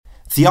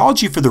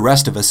Theology for the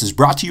Rest of Us is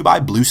brought to you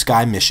by Blue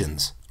Sky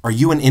Missions. Are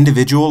you an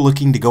individual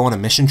looking to go on a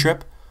mission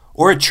trip?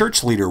 Or a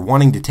church leader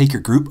wanting to take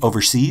your group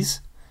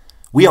overseas?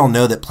 We all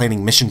know that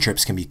planning mission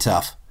trips can be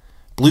tough.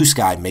 Blue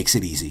Sky makes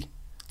it easy.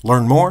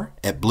 Learn more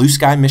at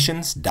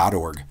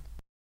blueskymissions.org.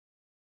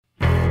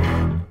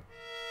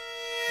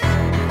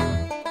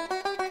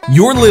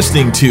 You're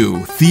listening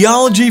to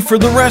Theology for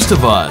the Rest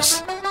of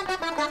Us.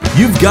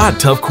 You've got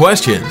tough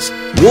questions.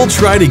 We'll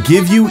try to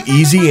give you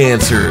easy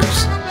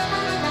answers.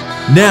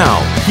 Now,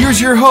 here's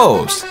your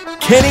host,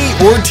 Kenny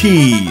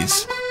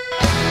Ortiz.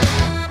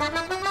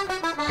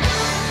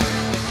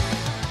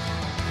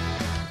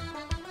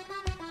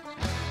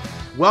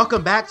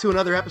 Welcome back to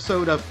another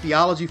episode of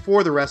Theology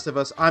for the Rest of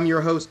Us. I'm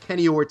your host,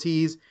 Kenny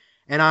Ortiz,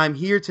 and I'm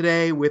here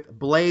today with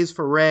Blaise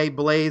Foray.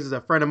 Blaise is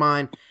a friend of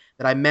mine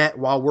that I met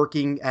while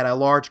working at a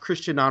large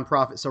Christian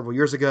nonprofit several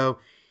years ago.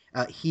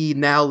 He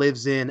now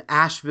lives in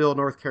Asheville,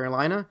 North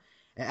Carolina,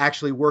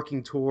 actually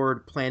working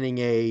toward planning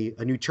a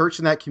new church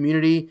in that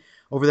community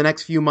over the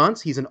next few months.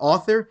 He's an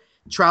author,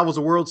 travels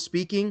the world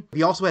speaking.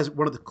 He also has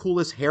one of the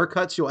coolest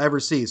haircuts you'll ever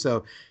see.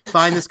 So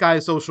find this guy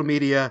on social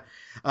media.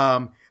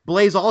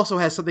 Blaise also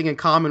has something in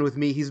common with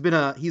me.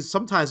 He's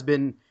sometimes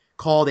been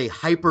called a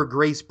hyper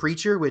grace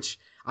preacher, which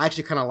I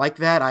actually kind of like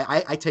that.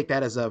 I take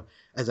that as a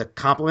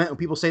compliment when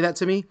people say that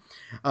to me.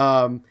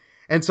 And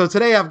so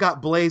today I've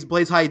got Blaise.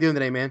 Blaise, how you doing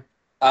today, man?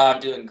 I'm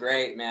doing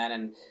great, man,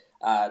 and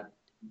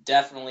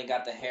definitely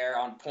got the hair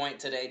on point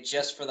today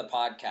just for the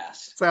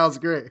podcast. Sounds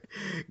great.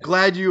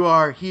 Glad you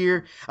are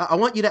here. I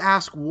want you to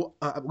ask. I'm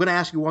going to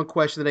ask you one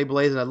question today,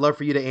 Blaise, and I'd love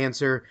for you to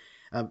answer.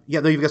 I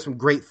know you've got some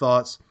great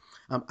thoughts.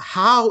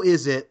 How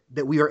is it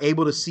that we are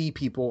able to see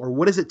people, or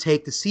what does it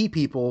take to see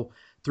people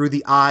through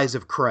the eyes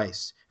of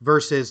Christ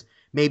versus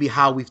maybe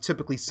how we've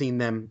typically seen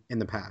them in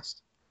the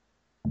past?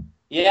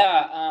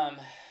 Yeah,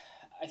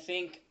 I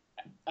think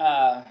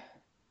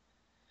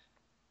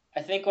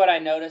what I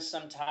notice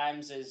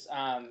sometimes is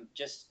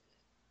just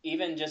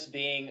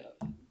being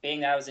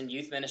that I was in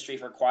youth ministry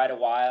for quite a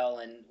while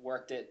and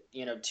worked at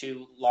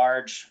two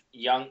large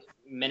young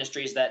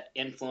ministries that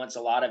influence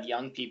a lot of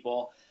young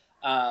people.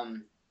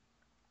 I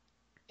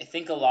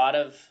think a lot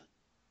of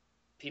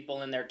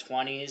people in their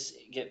 20s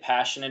get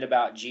passionate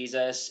about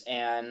Jesus,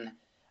 and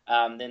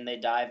then they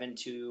dive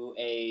into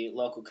a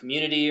local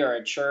community or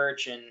a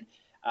church and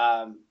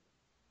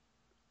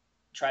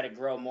try to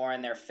grow more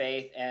in their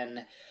faith.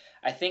 And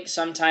I think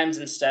sometimes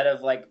instead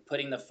of like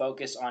putting the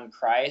focus on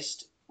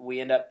Christ,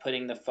 we end up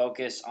putting the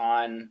focus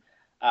on,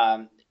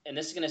 and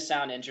this is going to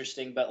sound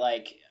interesting, but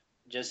like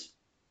just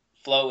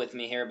flow with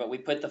me here, but we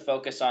put the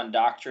focus on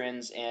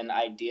doctrines and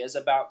ideas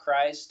about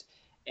Christ,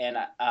 and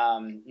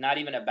not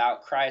even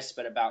about Christ,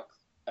 but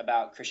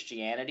about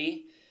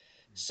Christianity.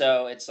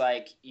 So it's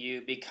like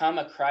you become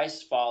a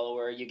Christ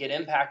follower, you get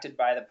impacted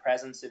by the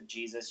presence of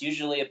Jesus.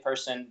 Usually a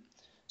person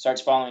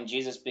starts following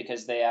Jesus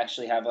because they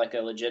actually have like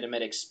a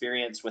legitimate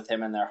experience with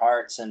him in their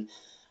hearts. And,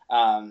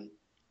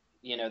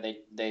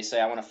 they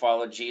say, I want to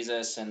follow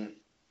Jesus. And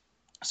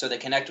so they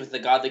connect with the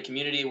godly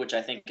community, which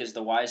I think is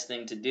the wise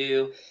thing to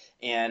do.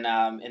 And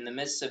in the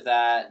midst of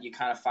that, you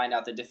kind of find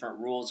out the different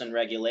rules and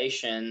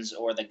regulations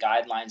or the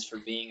guidelines for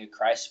being a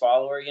Christ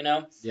follower,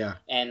 Yeah.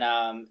 And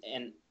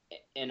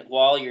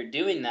while you're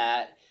doing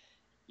that,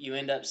 you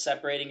end up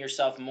separating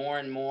yourself more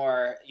and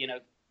more.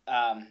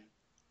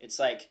 It's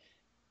like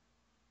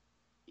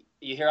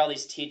you hear all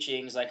these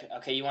teachings like,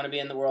 okay, you want to be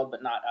in the world,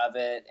 but not of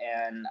it.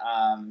 And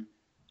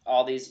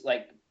all these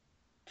like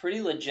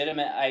pretty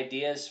legitimate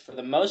ideas for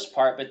the most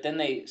part, but then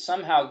they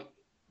somehow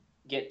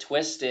get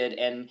twisted.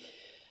 And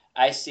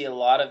I see a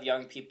lot of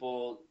young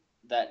people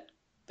that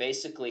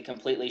basically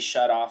completely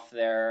shut off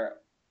their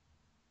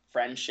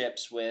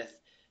friendships with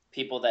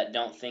people that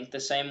don't think the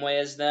same way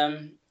as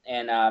them.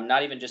 And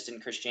not even just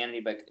in Christianity,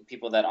 but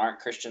people that aren't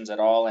Christians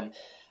at all. And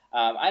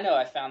I know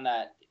I found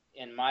that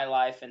in my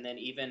life, and then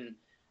even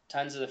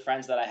tons of the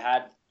friends that I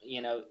had,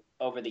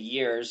 over the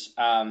years,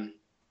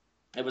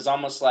 it was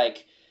almost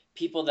like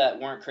people that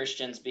weren't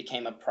Christians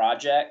became a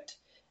project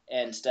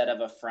instead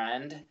of a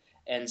friend.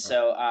 And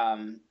so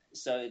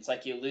it's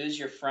like you lose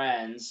your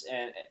friends.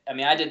 And I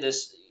mean, I did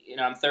this,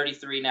 I'm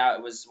 33 now.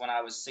 It was when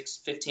I was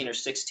 15 or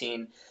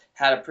 16,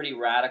 had a pretty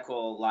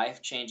radical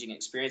life-changing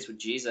experience with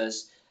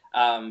Jesus.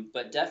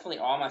 But definitely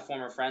all my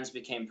former friends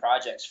became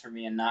projects for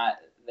me, and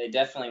they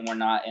definitely were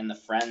not in the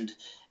friend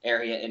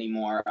area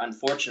anymore.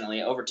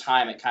 Unfortunately, over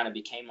time, it kind of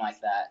became like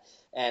that.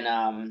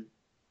 And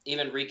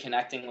even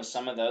reconnecting with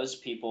some of those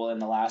people in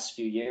the last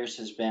few years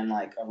has been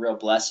like a real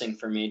blessing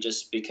for me,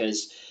 just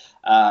because,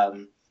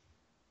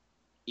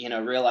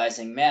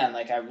 realizing, man,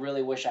 like I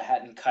really wish I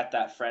hadn't cut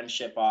that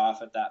friendship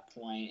off at that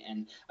point.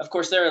 And of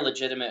course, there are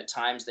legitimate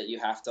times that you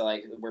have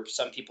to where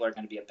some people are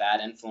going to be a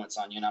bad influence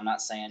on you. And I'm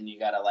not saying you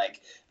got to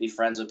be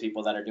friends with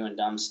people that are doing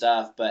dumb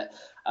stuff, but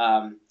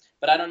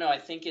I don't know. I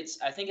think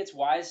it's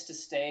wise to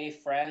stay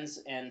friends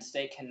and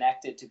stay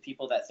connected to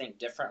people that think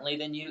differently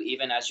than you,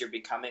 even as you're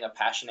becoming a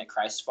passionate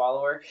Christ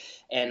follower.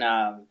 And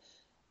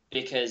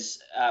because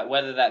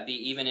whether that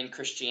be even in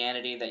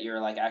Christianity, that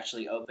you're like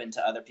actually open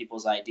to other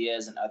people's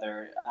ideas and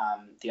other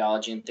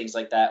theology and things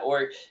like that,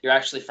 or you're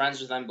actually friends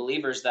with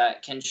unbelievers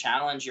that can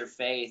challenge your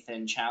faith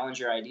and challenge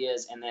your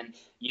ideas, and then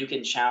you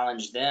can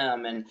challenge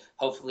them and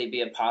hopefully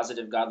be a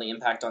positive godly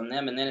impact on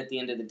them. And then at the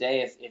end of the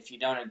day, if you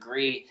don't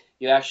agree,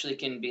 you actually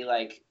can be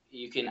like,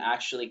 you can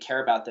actually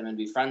care about them and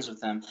be friends with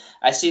them.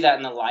 I see that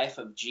in the life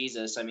of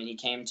Jesus. I mean, he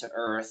came to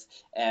earth,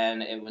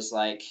 and it was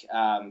like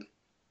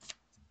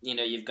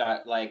you've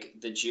got like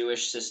the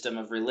Jewish system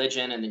of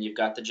religion, and then you've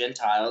got the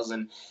Gentiles,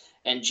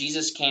 and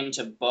Jesus came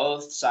to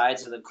both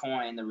sides of the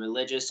coin, the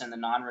religious and the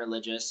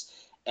non-religious,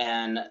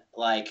 and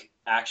like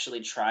actually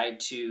tried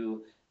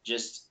to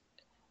just,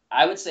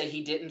 I would say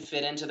he didn't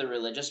fit into the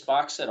religious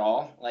box at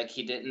all. Like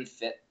he didn't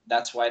fit.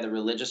 That's why the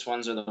religious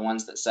ones are the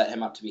ones that set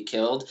him up to be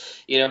killed,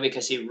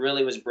 because he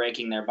really was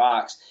breaking their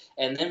box.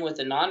 And then with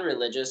the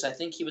non-religious, I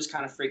think he was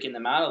kind of freaking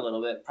them out a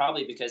little bit,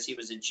 probably because he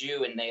was a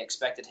Jew and they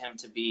expected him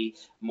to be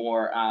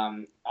more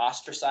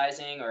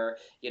ostracizing, or,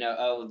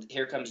 oh,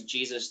 here comes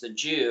Jesus the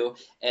Jew.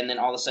 And then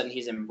all of a sudden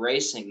he's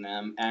embracing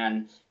them,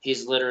 and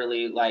he's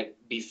literally like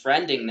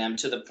befriending them,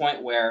 to the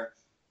point where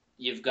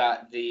you've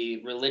got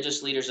the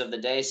religious leaders of the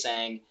day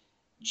saying,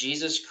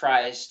 Jesus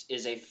Christ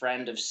is a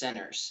friend of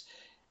sinners.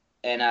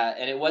 And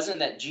it wasn't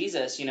that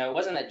Jesus, it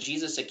wasn't that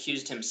Jesus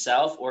accused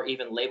himself or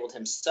even labeled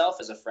himself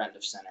as a friend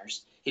of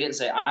sinners. He didn't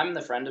say, I'm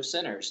the friend of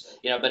sinners,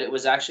 but it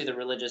was actually the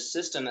religious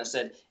system that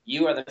said,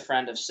 you are the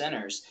friend of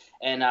sinners.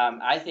 And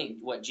I think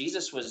what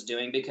Jesus was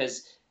doing,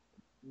 because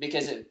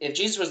if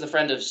Jesus was the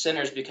friend of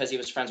sinners because he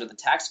was friends with the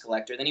tax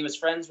collector, then he was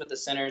friends with the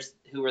sinners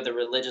who were the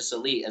religious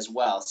elite as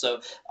well.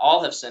 So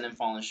all have sinned and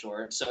fallen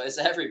short. So it's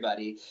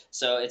everybody.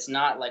 So it's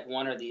not like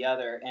one or the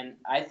other. And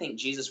I think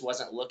Jesus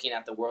wasn't looking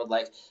at the world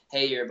like,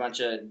 hey, you're a bunch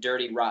of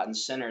dirty, rotten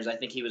sinners. I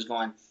think he was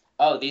going,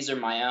 oh, these are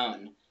my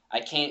own.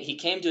 He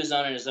came to his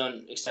own, and his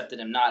own accepted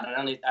him not. And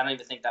I don't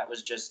even think that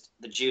was just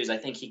the Jews. I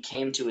think he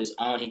came to his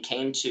own. He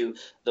came to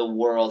the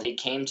world. He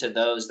came to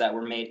those that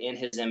were made in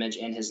his image,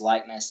 in his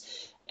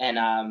likeness, and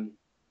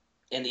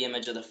in the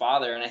image of the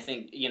Father. And I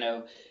think,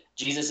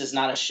 Jesus is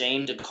not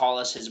ashamed to call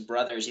us his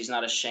brothers. He's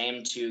not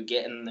ashamed to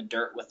get in the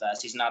dirt with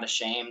us. He's not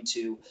ashamed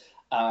to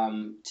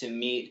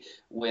meet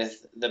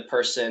with the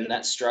person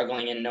that's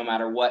struggling in no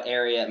matter what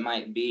area it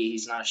might be.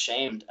 He's not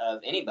ashamed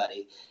of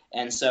anybody.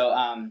 And so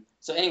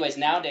anyways,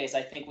 nowadays,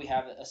 I think we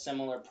have a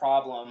similar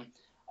problem,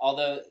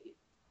 although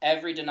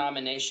every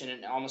denomination,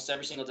 and almost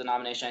every single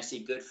denomination, I see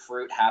good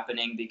fruit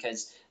happening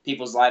because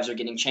people's lives are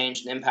getting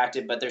changed and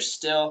impacted. But there's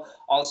still,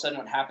 all of a sudden,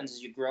 what happens is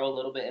you grow a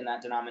little bit in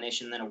that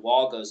denomination, and then a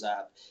wall goes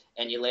up,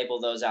 and you label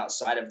those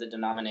outside of the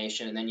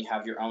denomination, and then you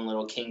have your own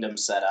little kingdom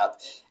set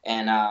up.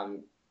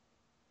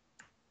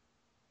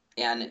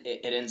 And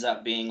it ends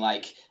up being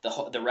like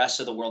the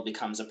rest of the world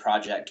becomes a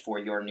project for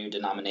your new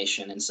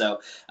denomination. And so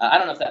I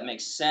don't know if that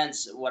makes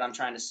sense, what I'm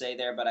trying to say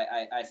there, but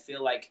I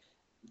feel like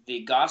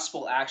the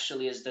gospel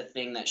actually is the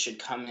thing that should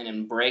come in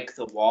and break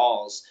the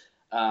walls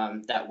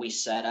that we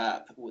set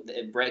up.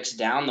 It breaks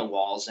down the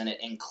walls, and it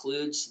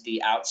includes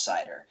the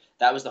outsider.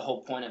 That was the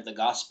whole point of the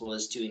gospel,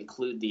 is to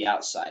include the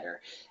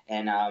outsider.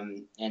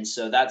 And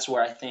so that's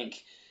where I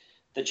think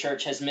the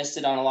church has missed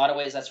it on a lot of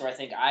ways. That's where I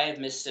think I have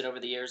missed it over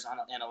the years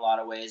in a lot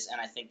of ways.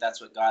 And I think that's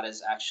what God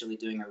is actually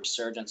doing a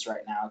resurgence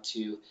right now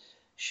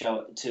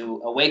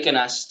to awaken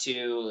us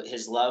to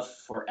his love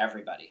for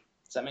everybody.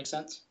 Does that make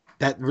sense?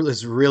 That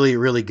is really,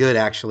 really good,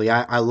 actually.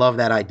 I love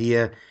that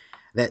idea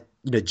that,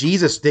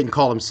 Jesus didn't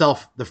call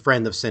himself the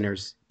friend of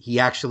sinners. He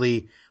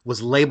actually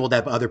was labeled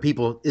that by other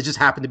people. It just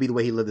happened to be the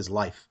way he lived his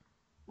life.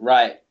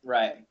 Right.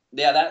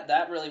 Yeah,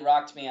 that really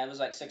rocked me. It was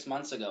like 6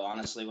 months ago,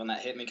 honestly, when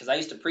that hit me, because I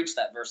used to preach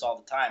that verse all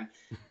the time.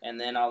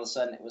 And then all of a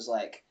sudden it was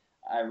like,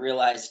 I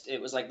realized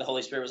it was like the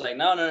Holy Spirit was like,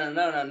 no.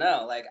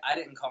 Like, I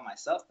didn't call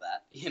myself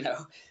that,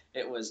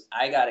 it was,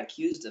 I got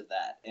accused of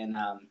that. And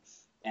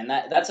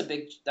that's a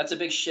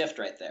big shift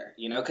right there,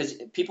 because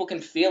people can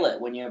feel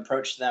it when you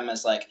approach them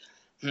as like,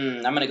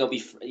 I'm going to go be,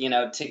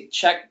 to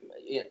check.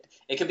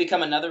 It could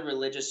become another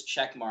religious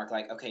check mark.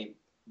 Like, okay,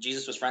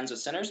 Jesus was friends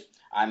with sinners.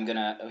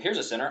 Here's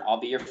a sinner.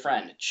 I'll be your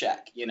friend.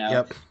 Check,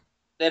 Yep.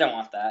 They don't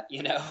want that,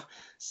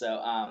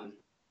 So,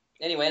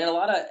 anyway, and a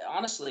lot of,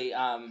 honestly,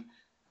 my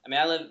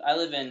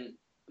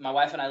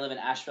wife and I live in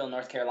Asheville,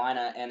 North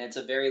Carolina, and it's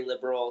a very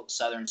liberal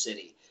southern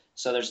city.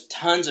 So there's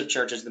tons of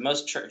churches. The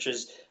most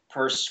churches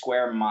per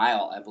square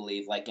mile, I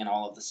believe, like in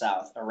all of the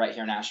South, are right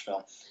here in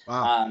Asheville.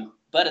 Wow.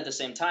 But at the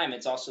same time,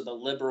 it's also the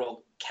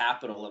liberal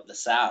capital of the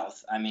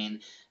South. I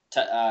mean,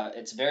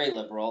 it's very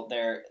liberal.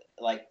 There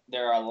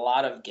are a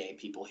lot of gay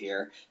people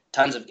here,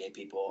 tons of gay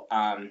people.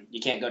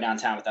 You can't go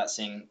downtown without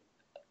seeing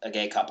a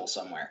gay couple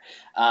somewhere.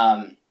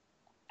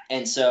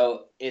 And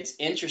so it's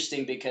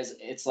interesting because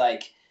it's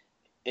like,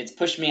 it's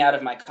pushed me out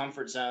of my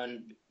comfort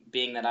zone,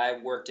 being that I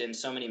worked in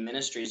so many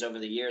ministries over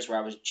the years where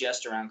I was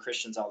just around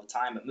Christians all the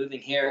time. But moving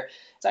here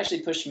it's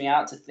actually pushed me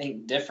out to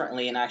think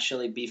differently and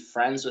actually be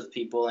friends with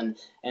people and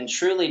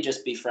truly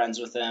just be friends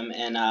with them.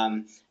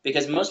 And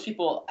because most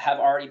people have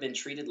already been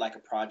treated like a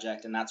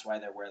project, and that's why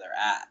they're where they're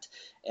at.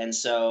 And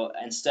so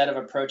instead of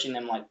approaching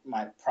them like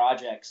my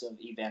projects of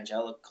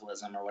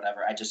evangelicalism or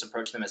whatever, I just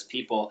approach them as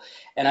people.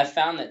 And I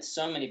found that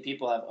so many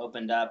people have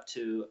opened up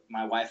to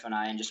my wife and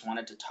I and just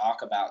wanted to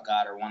talk about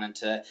God or wanted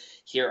to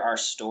hear our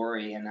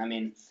story. And I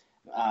mean,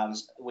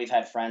 we've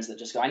had friends that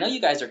just go, I know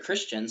you guys are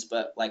Christians,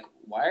 but like,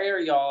 why are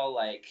y'all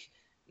like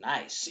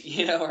nice,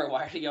 or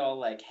why do y'all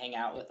like hang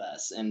out with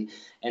us? And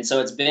so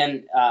it's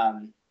been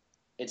a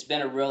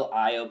real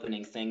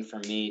eye-opening thing for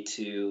me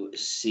to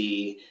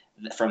see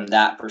from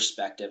that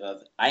perspective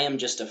of I am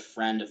just a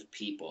friend of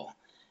people.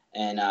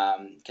 And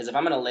because if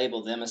I'm going to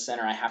label them a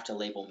sinner, I have to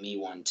label me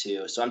one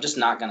too. So I'm just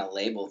not going to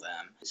label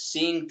them.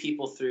 Seeing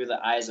people through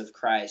the eyes of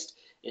Christ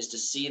is to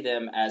see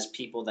them as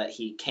people that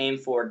he came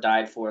for,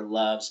 died for,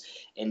 loves,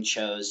 and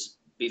chose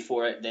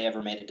before they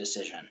ever made a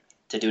decision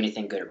to do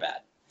anything good or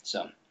bad.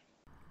 So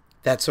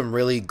that's some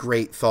really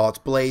great thoughts.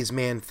 Blaze,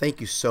 man, thank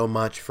you so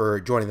much for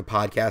joining the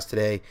podcast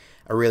today.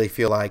 I really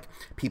feel like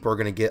people are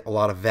going to get a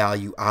lot of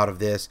value out of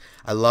this.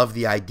 I love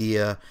the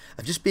idea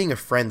of just being a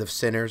friend of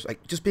sinners,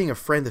 like just being a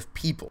friend of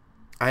people.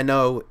 I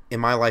know in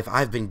my life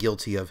I've been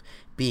guilty of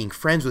being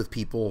friends with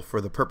people for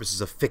the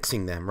purposes of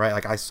fixing them, right?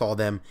 Like I saw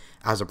them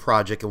as a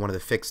project and wanted to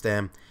fix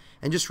them,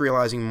 and just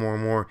realizing more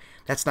and more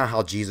that's not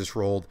how Jesus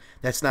rolled.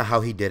 That's not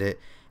how he did it.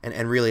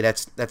 And really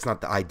that's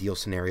not the ideal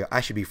scenario.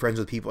 I should be friends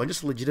with people and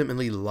just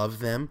legitimately love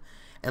them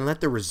and let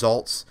the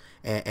results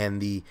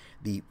and the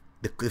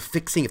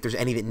fixing, if there's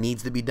any that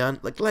needs to be done,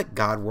 like let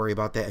God worry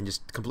about that and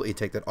just completely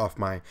take that off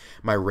my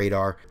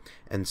radar.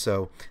 And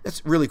so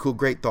that's really cool.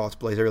 Great thoughts,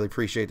 Blaze. I really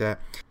appreciate that.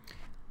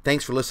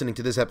 Thanks for listening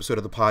to this episode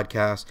of the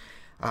podcast.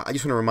 I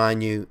just want to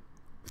remind you,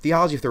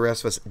 Theology for the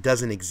Rest of Us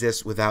doesn't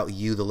exist without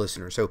you, the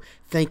listener. So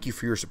thank you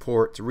for your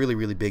support. It's a really,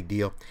 really big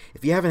deal.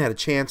 If you haven't had a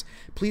chance,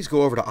 please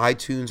go over to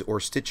iTunes or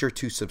Stitcher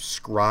to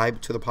subscribe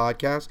to the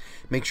podcast.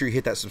 Make sure you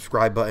hit that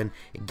subscribe button.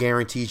 It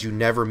guarantees you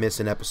never miss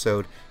an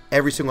episode.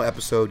 Every single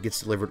episode gets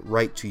delivered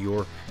right to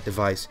your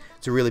device.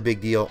 It's a really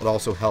big deal. It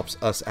also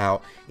helps us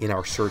out in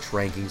our search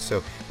rankings.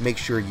 So make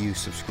sure you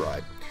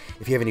subscribe.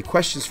 If you have any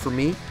questions for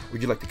me, or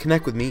would you like to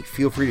connect with me,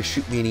 feel free to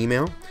shoot me an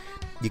email.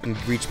 You can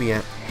reach me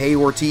at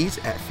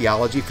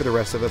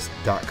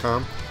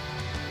heyortiz@theologyfortherestofus.com.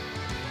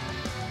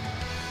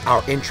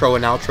 Our intro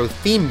and outro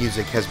theme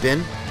music has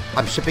been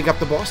I'm Shipping Up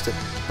to Boston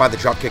by the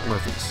Dropkick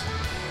Murphys.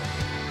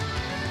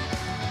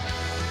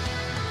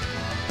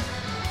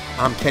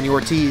 I'm Kenny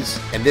Ortiz,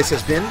 and this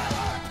has been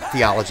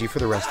Theology for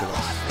the Rest of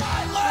Us.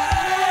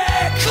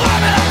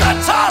 Climbing up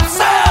the top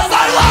side.